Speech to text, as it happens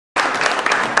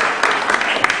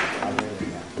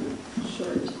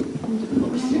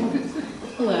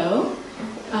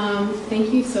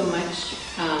Thank you so much,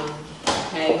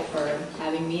 Peg, for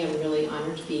having me. I'm really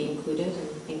honored to be included, and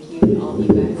thank you to all of you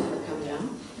guys for coming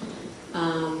down.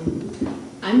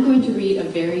 I'm going to read a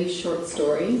very short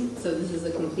story, so this is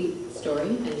a complete story,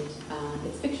 and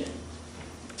it's fiction.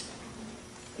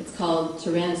 It's called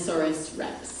Tyrannosaurus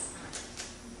Rex.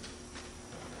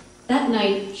 That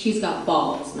night, she's got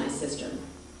balls, my sister.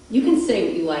 You can say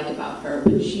what you like about her,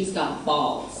 but she's got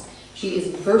balls. She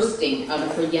is bursting out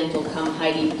of her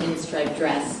Yentl-cum-Heidi pinstripe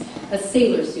dress, a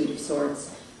sailor suit of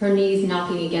sorts, her knees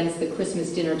knocking against the Christmas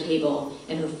dinner table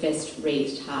and her fist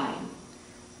raised high.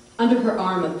 Under her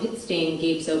arm, a pit stain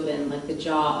gapes open like the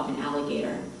jaw of an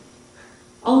alligator.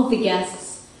 All of the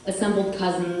guests, assembled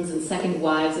cousins and second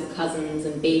wives of cousins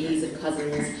and babies of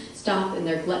cousins, stop in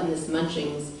their gluttonous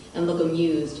munchings and look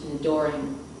amused and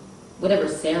adoring. Whatever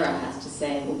Sarah has to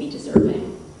say will be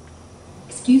deserving.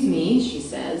 "Excuse me," she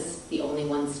says, the only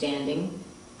one standing.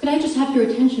 "Could I just have your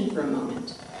attention for a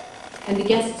moment?" And the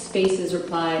guests' faces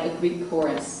reply a Greek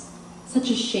chorus. Such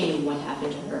a shame what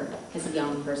happened to her as a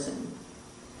young person.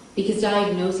 Because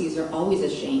diagnoses are always a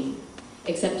shame,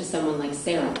 except to someone like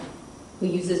Sarah, who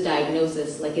uses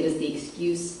diagnosis like it is the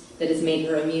excuse that has made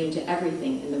her immune to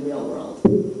everything in the real world,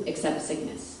 except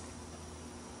sickness.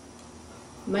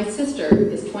 My sister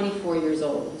is 24 years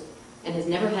old and has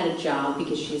never had a job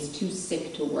because she is too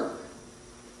sick to work.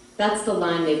 That's the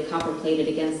line they've copper-plated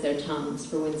against their tongues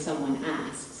for when someone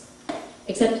asks.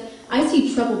 Except I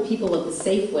see troubled people at the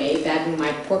Safeway bagging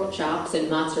my pork chops and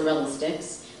mozzarella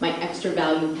sticks, my extra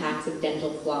value packs of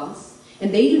dental floss,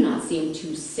 and they do not seem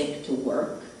too sick to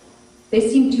work. They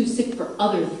seem too sick for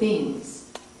other things.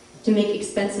 To make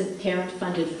expensive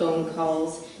parent-funded phone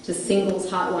calls, to singles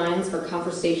hotlines for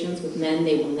conversations with men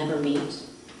they will never meet,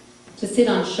 to sit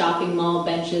on shopping mall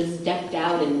benches decked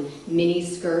out in mini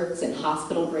skirts and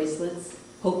hospital bracelets,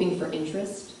 hoping for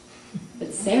interest.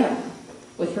 But Sarah,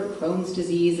 with her Crohn's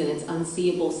disease and its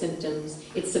unseeable symptoms,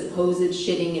 its supposed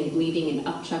shitting and bleeding and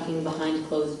upchucking behind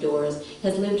closed doors,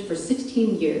 has lived for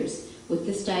 16 years with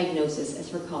this diagnosis as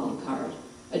her calling card,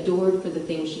 adored for the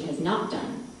things she has not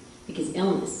done, because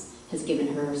illness has given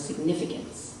her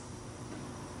significance.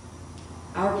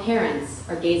 Our parents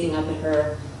are gazing up at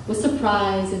her with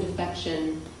surprise and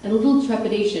affection, and a little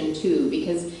trepidation too,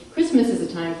 because Christmas is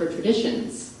a time for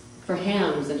traditions, for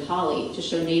hams and holly, to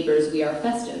show neighbors we are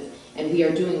festive, and we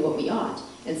are doing what we ought,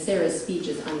 and Sarah's speech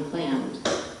is unplanned.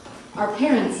 Our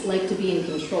parents like to be in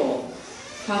control.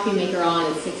 Coffee maker on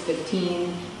at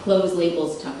 6:15, clothes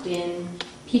labels tucked in,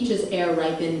 peaches air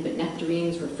ripened but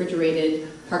nectarines refrigerated,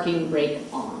 parking brake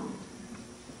on.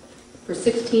 For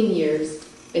 16 years,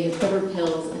 they have put her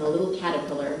pills in a little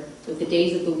caterpillar with the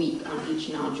days of the week on each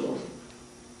nodule.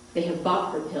 They have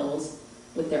bought her pills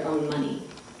with their own money.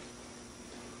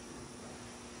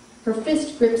 Her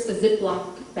fist grips a Ziploc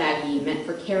baggie meant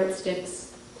for carrot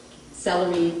sticks,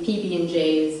 celery,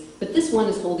 PB&Js, but this one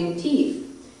is holding teeth.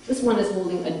 This one is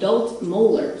holding adult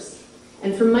molars.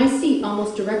 And from my seat,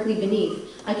 almost directly beneath,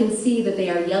 I can see that they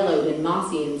are yellowed and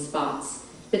mossy in spots,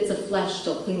 bits of flesh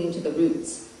still clinging to the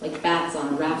roots, like bats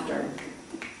on a rafter.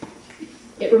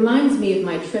 It reminds me of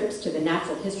my trips to the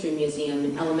Natural History Museum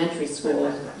in elementary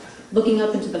school, looking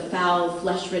up into the foul,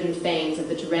 flesh-ridden fangs of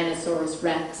the Tyrannosaurus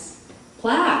Rex.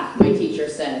 "Plaque," my teacher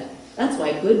said. "That's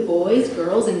why good boys,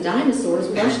 girls, and dinosaurs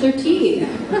brush their teeth."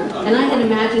 And I had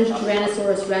imagined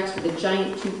Tyrannosaurus Rex with a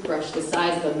giant toothbrush the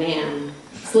size of a man,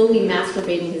 slowly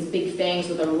masturbating his big fangs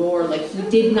with a roar like he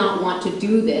did not want to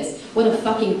do this. What a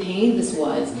fucking pain this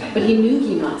was. But he knew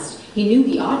he must. He knew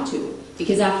he ought to,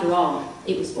 because after all,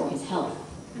 it was for his health.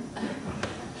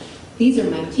 "These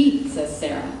are my teeth," says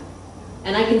Sarah.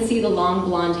 And I can see the long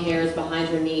blonde hairs behind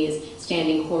her knees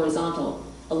standing horizontal,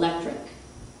 electric.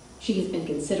 She has been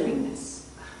considering this.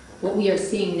 What we are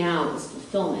seeing now is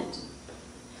fulfillment.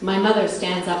 My mother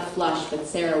stands up flush, but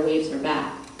Sarah waves her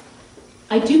back.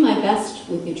 I do my best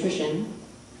with nutrition.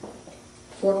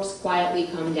 Forks quietly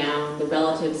come down, the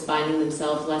relatives finding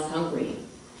themselves less hungry.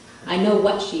 I know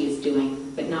what she is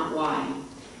doing, but not why.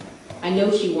 I know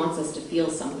she wants us to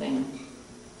feel something.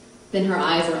 Then her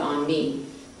eyes are on me,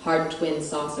 hard twin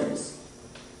saucers.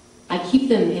 I keep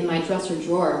them in my dresser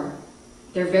drawer.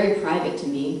 They're very private to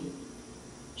me.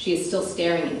 She is still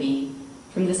staring at me.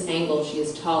 From this angle, she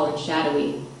is tall and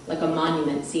shadowy, like a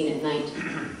monument seen at night.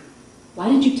 "Why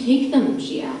did you take them?"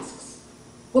 she asks.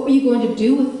 "What were you going to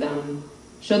do with them?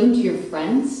 Show them to your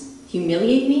friends?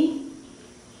 Humiliate me?"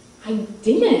 "I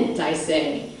didn't," I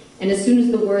say. And as soon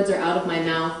as the words are out of my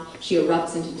mouth, she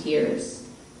erupts into tears.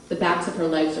 The backs of her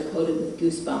legs are coated with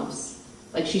goosebumps,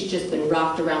 like she's just been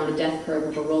rocked around the death curve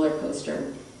of a roller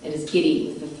coaster and is giddy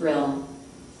with the thrill.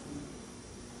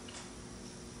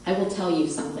 I I will tell you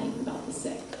something about the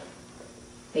sick.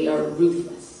 They are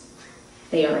ruthless.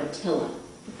 They are Attila.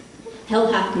 Hell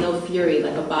hath no fury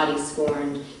like a body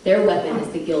scorned. Their weapon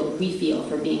is the guilt we feel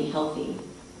for being healthy.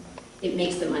 It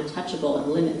makes them untouchable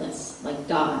and limitless, like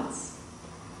gods.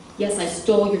 Yes, I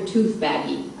stole your tooth,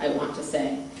 Baggy, I want to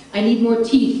say. I need more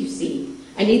teeth, you see.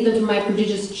 I need them for my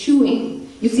prodigious chewing.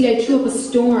 You see, I chew up a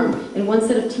storm, and one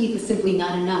set of teeth is simply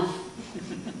not enough.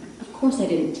 Of course I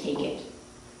didn't take it.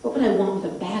 What would I want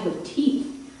with a bag of teeth?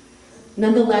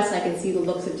 Nonetheless, I can see the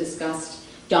looks of disgust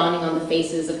dawning on the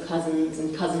faces of cousins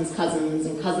and cousins' cousins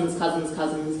and cousins' cousins'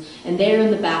 cousins, and there in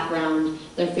the background,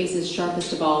 their faces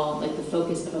sharpest of all, like the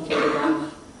focus of a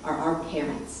photograph, are our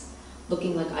parents,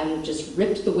 looking like I have just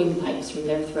ripped the windpipes from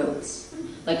their throats,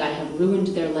 like I have ruined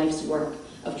their life's work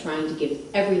of trying to give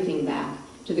everything back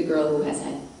to the girl who has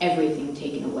had everything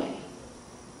taken away.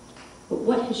 But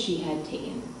what has she had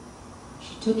taken?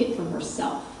 She took it from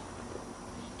herself.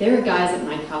 There are guys at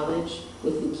my college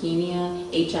with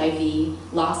leukemia,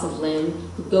 HIV, loss of limb,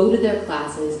 who go to their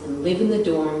classes and live in the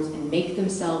dorms and make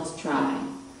themselves try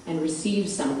and receive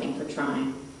something for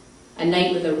trying. A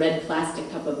night with a red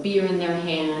plastic cup of beer in their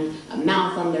hand, a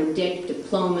mouth on their dick,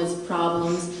 diplomas,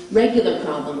 problems, regular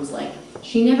problems like,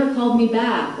 she never called me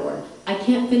back, or I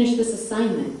can't finish this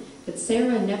assignment, but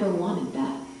Sarah never wanted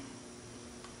that.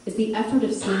 Is the effort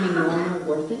of seeming normal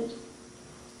worth it?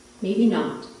 Maybe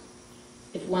not.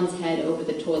 If one's head over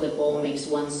the toilet bowl makes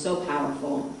one so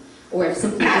powerful, or if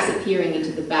simply disappearing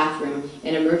into the bathroom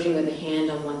and emerging with a hand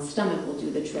on one's stomach will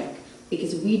do the trick,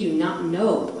 because we do not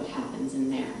know what happens in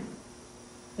there.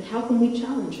 But how can we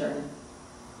challenge her?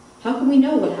 How can we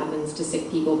know what happens to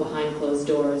sick people behind closed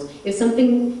doors if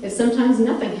sometimes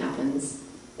nothing happens?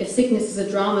 If sickness is a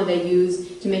drama they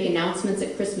use to make announcements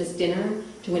at Christmas dinner,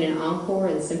 to win an encore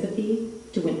and sympathy,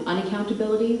 to win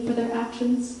unaccountability for their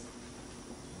actions?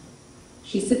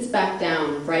 She sits back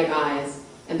down, bright eyes,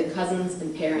 and the cousins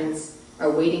and parents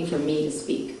are waiting for me to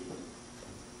speak.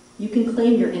 You can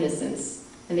claim your innocence,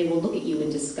 and they will look at you in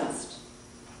disgust.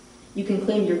 You can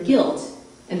claim your guilt,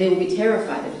 and they will be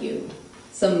terrified of you,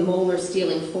 some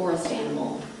molar-stealing forest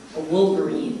animal, a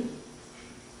wolverine.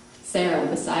 Sarah,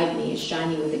 beside me, is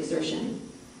shiny with exertion.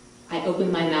 I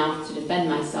open my mouth to defend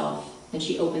myself, and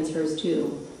she opens hers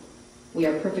too. We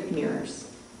are perfect mirrors.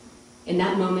 In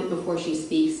that moment before she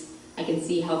speaks, I can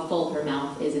see how full her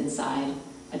mouth is inside,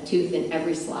 a tooth in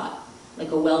every slot,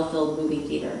 like a well-filled movie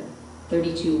theater,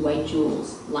 32 white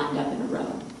jewels lined up in a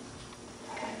row.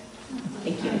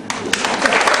 Thank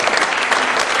you.